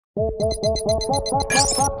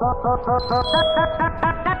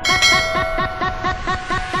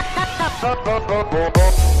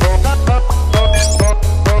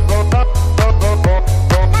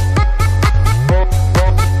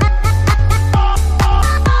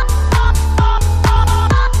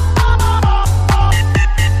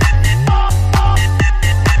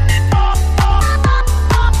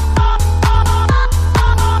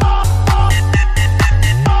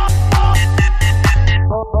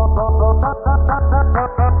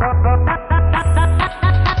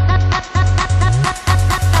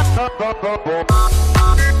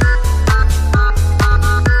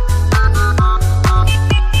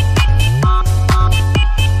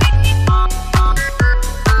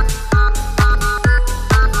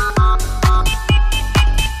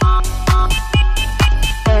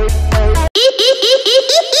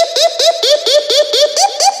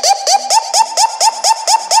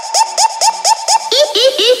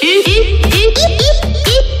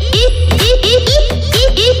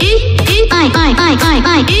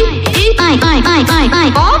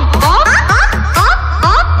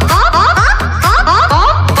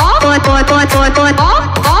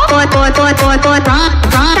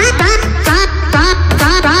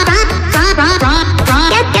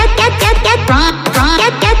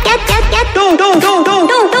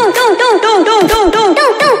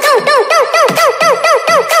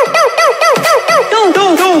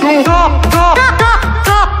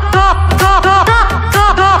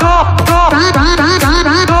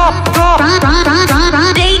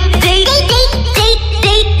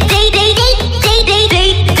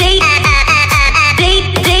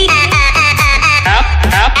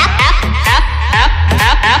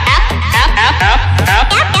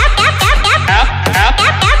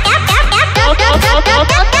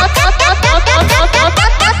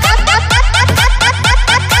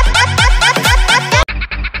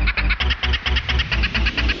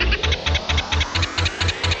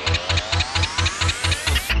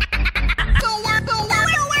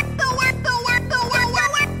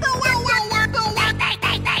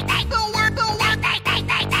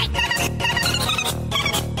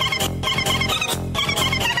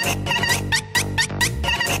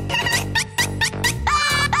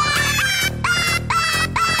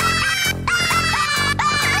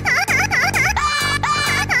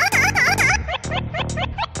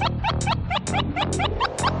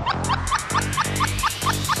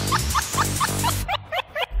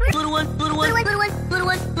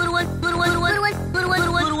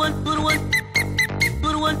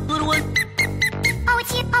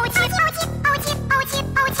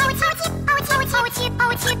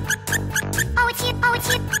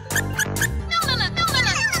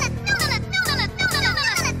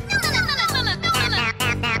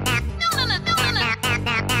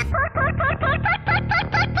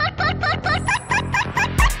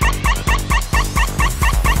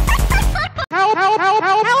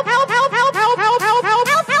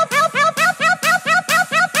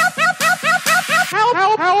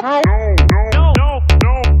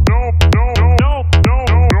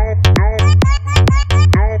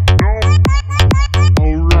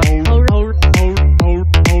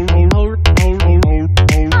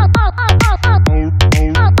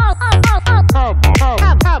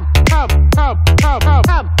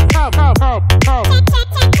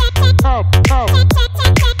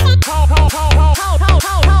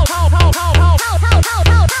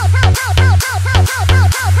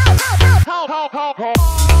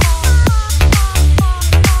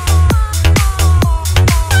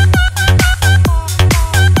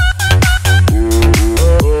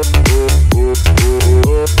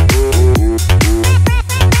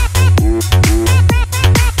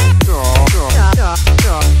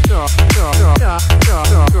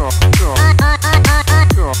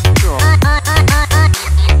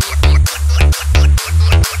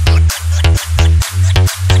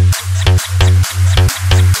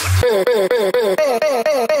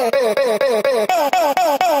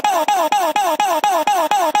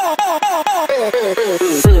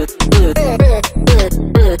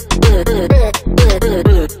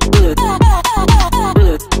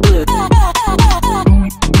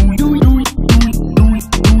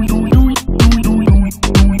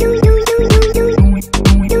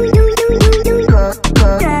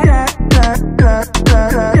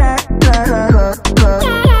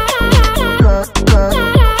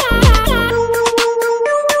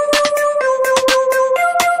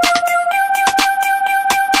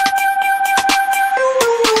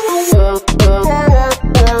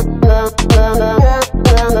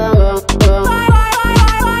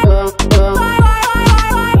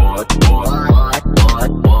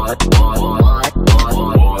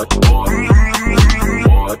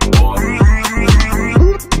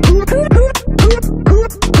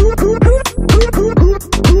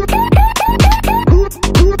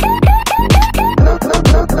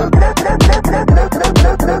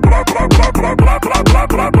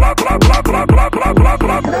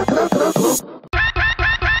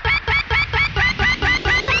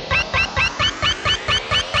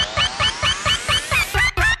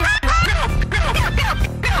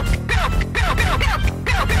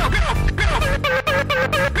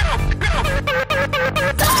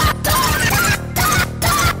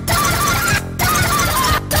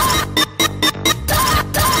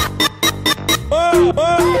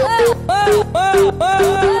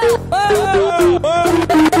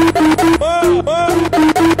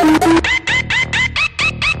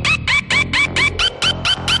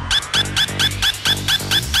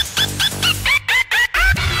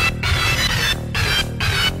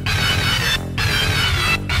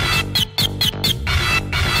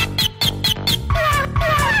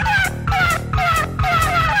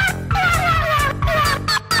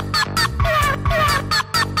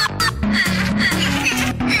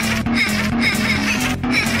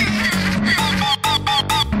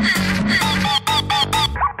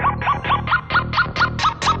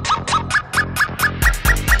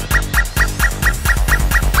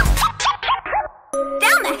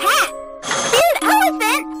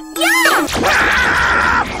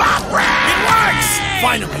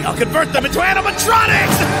Finally, I'll convert them into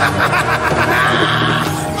animatronics!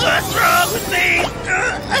 What's wrong with me?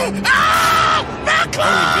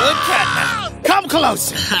 Very good, CatNap. Come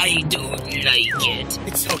closer. I don't like it.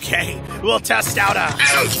 It's okay. We'll test out a...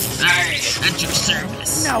 Ouch! Alright, at your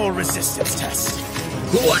service. Now a resistance test.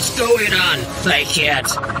 What's going on? I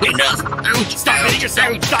can't. Enough. Ouch! Stop hitting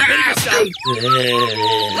yourself! Stop hitting yourself!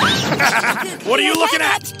 What are you looking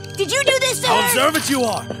at? Did you do this to How her? observant you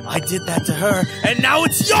are. I did that to her, and now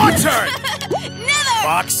it's your turn! Never!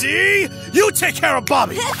 Foxy, you take care of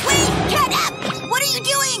Bobby! Wait, CatNap! What are you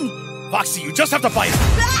doing? Foxy, you just have to fight him.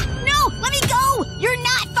 No, let me go! You're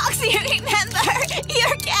not Foxy, remember?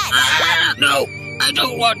 You're CatNap! No, I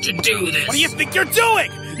don't want to do this. What do you think you're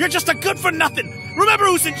doing? You're just a good-for-nothing. Remember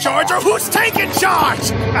who's in charge or who's taking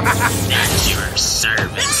charge! At your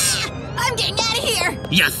service. I'm getting out of here!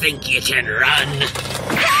 You think you can run?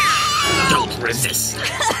 Don't resist.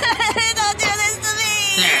 Don't do this to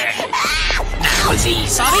me! There. That was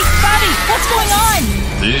easy. Bobby, what's going on?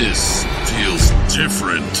 This feels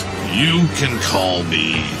different. You can call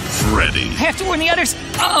me Freddy. I have to warn the others.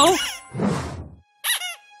 Uh-oh.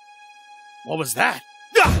 What was that?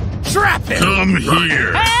 Trap him! Come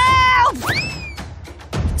here. Help!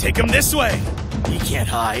 Take him this way. He can't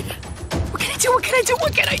hide. What can I do? What can I do?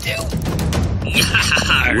 What can I do?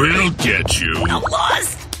 We'll get you. I'm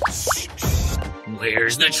lost.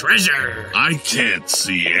 Where's the treasure? I can't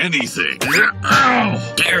see anything.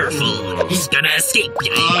 Careful. He's gonna escape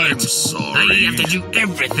you. I'm I sorry. have to do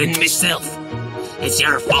everything myself. It's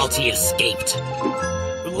your fault he escaped.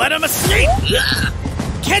 Let him escape!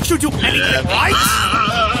 Can't you do anything right?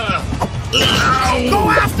 Go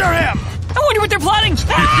after him! I wonder what they're plotting.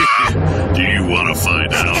 Do you want to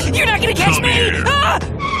find out? You're not gonna catch Come me. here.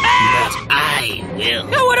 I will.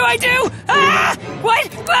 No, what do I do? What?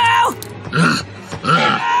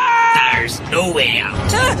 There's no way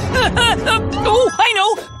out. Oh, I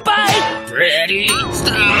know. Bye. Freddy,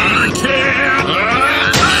 stop. I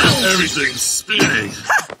can't. Everything's spinning.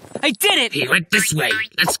 I did it. He went this way.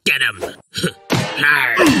 Let's get him.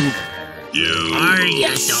 You. Are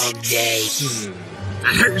you dog day?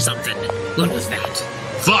 I heard something. What was that?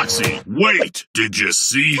 Foxy, wait. Did you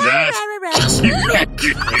see that? Just look.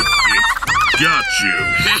 Got you.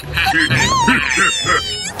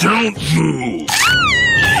 Don't move.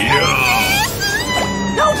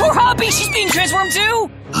 Yeah. No, poor Hoppy. She's being transformed too.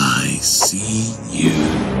 I see you.